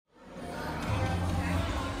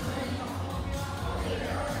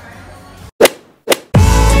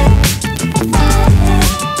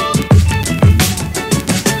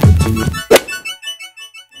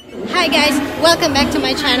welcome back to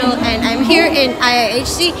my channel, and I'm here in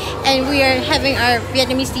IIHC and we are having our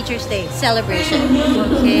Vietnamese Teachers Day celebration.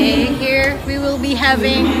 Okay, here we will be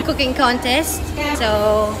having cooking contest.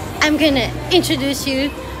 So I'm gonna introduce you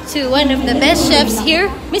to one of the best chefs here,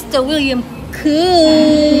 Mr. William Cook.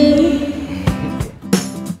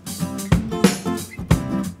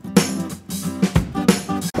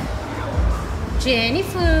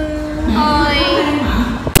 Jennifer. Hi.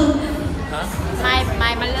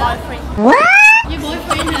 My boyfriend. What? Your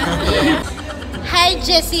boyfriend, huh? Hi,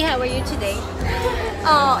 Jessie. How are you today?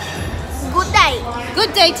 Good day.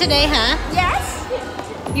 Good day today, huh? Yes.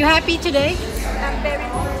 You happy today?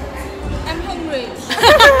 I'm hungry.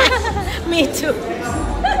 Me too.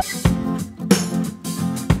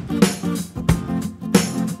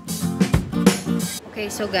 Okay,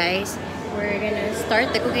 so guys, we're gonna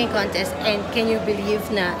start the cooking contest, and can you believe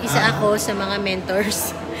na isa ako sa mga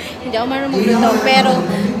mentors? Hindi ako marunong magluto, pero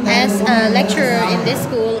as a lecturer in this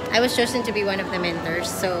school, I was chosen to be one of the mentors.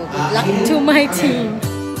 So good luck to my team.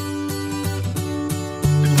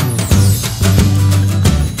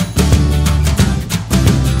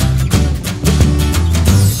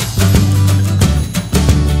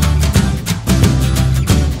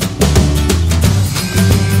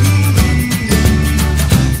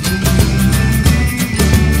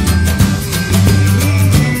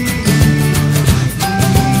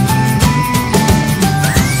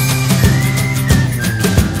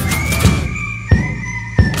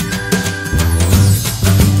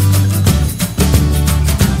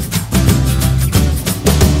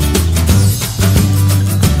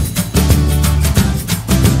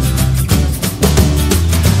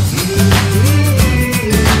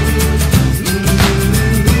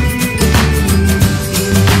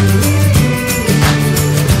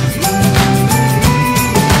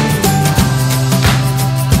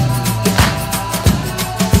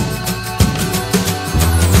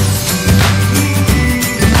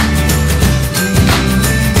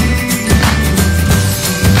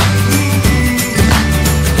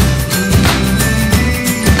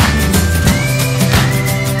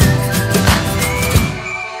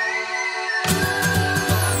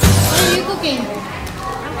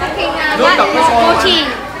 Mochi.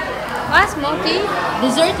 What's mochi?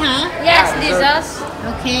 Dessert, huh? Yes, desserts.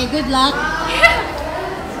 Okay, good luck.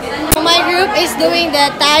 So my group is doing the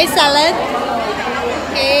Thai salad.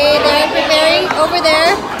 Okay, they're preparing over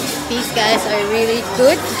there. These guys are really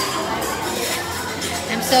good.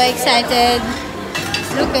 I'm so excited.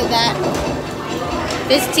 Look at that.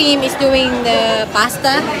 This team is doing the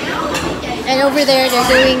pasta. And over there, they're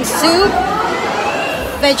doing soup.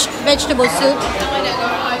 Vegetable soup.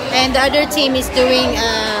 And the other team is doing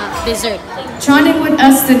dessert. Joining with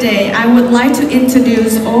us today, I would like to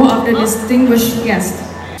introduce all of the distinguished guests.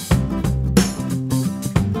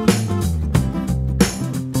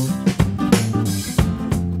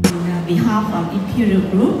 On behalf of Imperial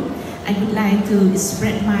Group, I would like to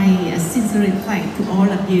spread my sincere thanks to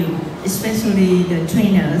all of you, especially the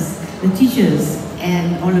trainers, the teachers,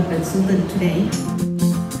 and all of the students today.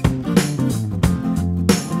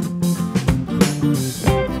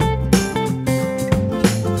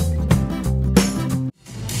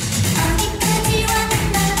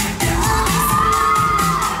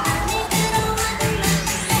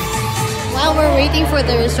 While we're waiting for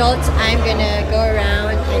the results, I'm gonna go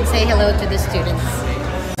around and say hello to the students.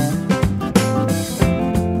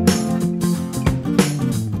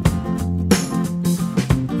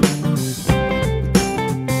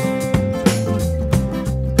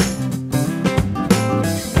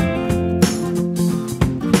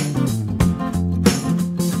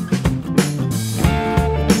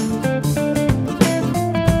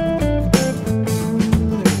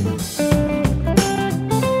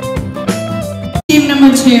 Team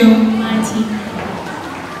number 2.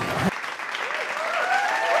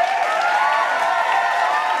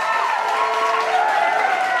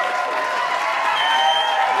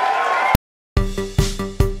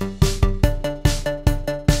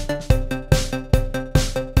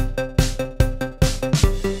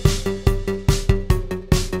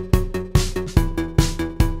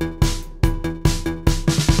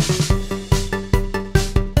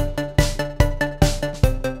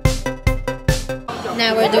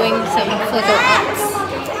 Now we're doing some photo ops.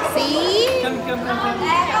 See?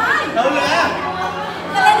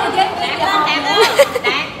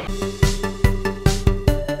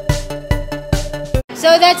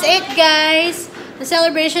 So that's it, guys. The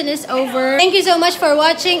celebration is over. Thank you so much for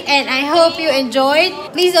watching, and I hope you enjoyed.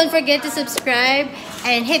 Please don't forget to subscribe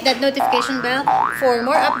and hit that notification bell for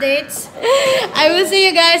more updates. I will see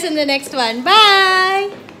you guys in the next one. Bye!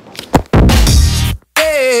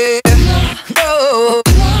 Hey.